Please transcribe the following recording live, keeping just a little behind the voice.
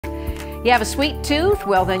You have a sweet tooth?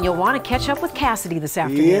 Well, then you'll want to catch up with Cassidy this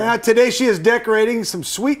afternoon. Yeah, today she is decorating some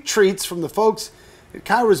sweet treats from the folks at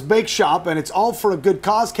Kyra's Bake Shop, and it's all for a good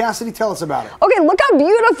cause. Cassidy, tell us about it. Okay, look how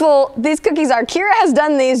beautiful these cookies are. Kyra has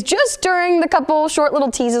done these just during the couple short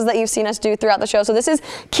little teases that you've seen us do throughout the show. So this is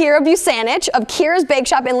Kyra Busanich of Kyra's Bake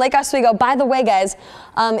Shop in Lake Oswego. By the way, guys,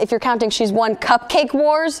 if you're counting, she's won Cupcake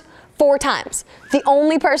Wars 4 times. The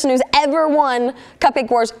only person who's ever won Cupcake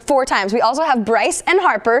Wars 4 times. We also have Bryce and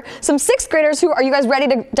Harper, some 6th graders who, are you guys ready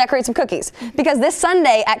to decorate some cookies? Because this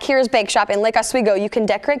Sunday at Kyra's Bake Shop in Lake Oswego, you can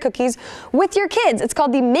decorate cookies with your kids. It's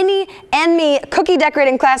called the Minnie and Me cookie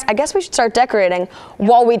decorating class. I guess we should start decorating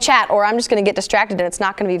while we chat, or I'm just gonna get distracted and it's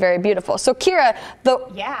not gonna be very beautiful. So Kyra,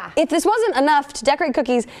 if this wasn't enough to decorate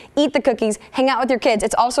cookies, eat the cookies, hang out with your kids,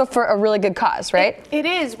 it's also for a really good cause, right? It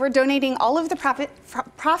is. We're donating all of the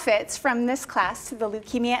profits from this class to the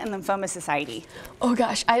Leukemia and Lymphoma Society. Oh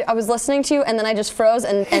gosh, I was listening to you and then I just froze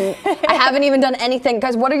and I haven't even done anything.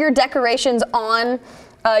 Guys, what are your decorations on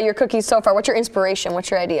your cookies so far? What's your inspiration? What's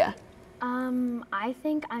your idea? I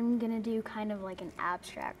think I'm gonna do kind of like an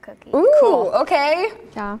abstract cookie. Ooh, cool. Okay.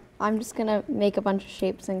 Yeah, I'm just gonna make a bunch of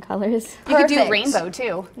shapes and colors. You could do rainbow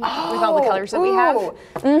too, with all the colors that we have,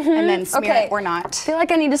 and then smear it or not. I feel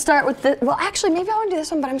like I need to start with the, well actually maybe I want to do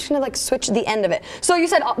this one, but I'm just gonna like switch the end of it. So you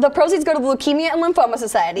said the proceeds go to the Leukemia and Lymphoma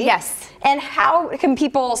Society. Yes. And how can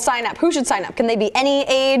people sign up? Who should sign up? Can they be any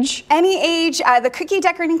age? Any age. The cookie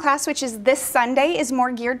decorating class, which is this Sunday, is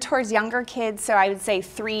more geared towards younger kids, so I would say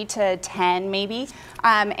 3 to 10 maybe,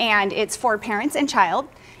 and it's for parents and child.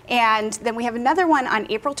 And then we have another one on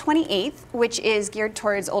April 28th, which is geared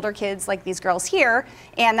towards older kids like these girls here,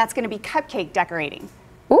 and that's going to be cupcake decorating.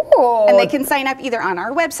 Ooh. And they can sign up either on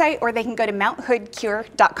our website or they can go to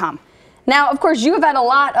mounthoodcure.com. Now, of course, you have had a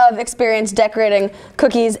lot of experience decorating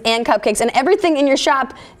cookies and cupcakes, and everything in your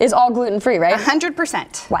shop is all gluten-free, right?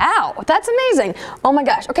 100%. Wow, that's amazing. Oh my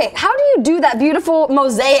gosh. Okay, how do you do that beautiful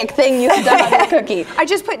mosaic thing you have done on your cookie? I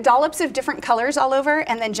just put dollops of different colors all over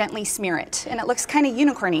and then gently smear it. And it looks kind of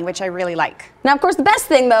unicorny, which I really like. Now, of course, the best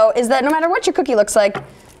thing, though, is that no matter what your cookie looks like,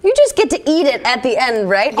 you just get to eat it at the end,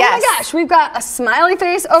 right? Yes. Oh my gosh, we've got a smiley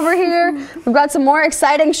face over here. We've got some more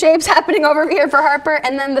exciting shapes happening over here for Harper,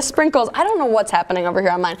 and then the sprinkles. I don't know what's happening over here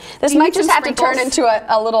on mine. This might just have to turn into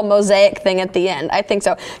a little mosaic thing at the end. I think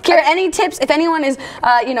so. Kyra, any tips, if anyone is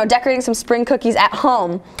decorating some spring cookies at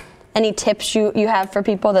home, any tips you have for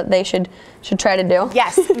people that they should try to do?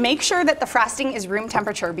 Yes, make sure that the frosting is room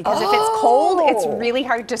temperature, because if it's cold, it's really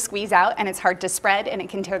hard to squeeze out and it's hard to spread and it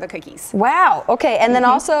can tear the cookies. Wow, okay, and then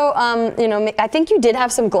also, I think you did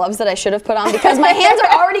have some gloves that I should have put on because my hands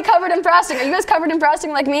are already covered in frosting. Are you guys covered in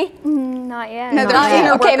frosting like me? Not yet. No, they're not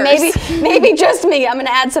yet. Okay, maybe just me. I'm gonna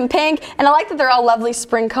add some pink, and I like that they're all lovely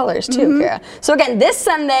spring colors too, Kyra. So again, this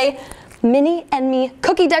Sunday, Minnie and Me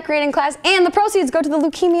cookie decorating class, and the proceeds go to the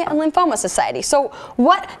Leukemia and Lymphoma Society. So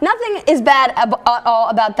nothing is bad at all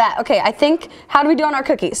about that. Okay, I think, how do we do on our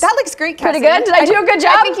cookies? That looks great, Cassidy. Pretty good? Did I do a good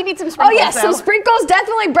job? I think you need some sprinkles. Oh yes, some sprinkles,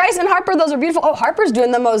 definitely. Bryce and Harper, those are beautiful. Oh, Harper's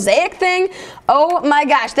doing the mosaic thing. Oh my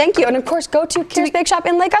gosh, thank you. And of course, go to Kyra's Bake Shop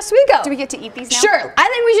in Lake Oswego. Do we get to eat these now? Sure, I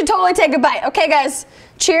think we should totally take a bite. Okay guys,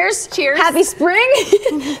 cheers. Cheers. Happy spring.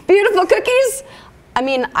 Beautiful cookies. I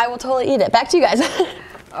mean, I will totally eat it. Back to you guys.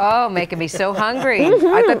 Oh, making me so hungry.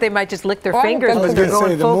 I thought they might just lick their fingers, but they're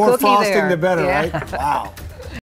going the full more cookie frosting, there. the better, Yeah. right? Wow.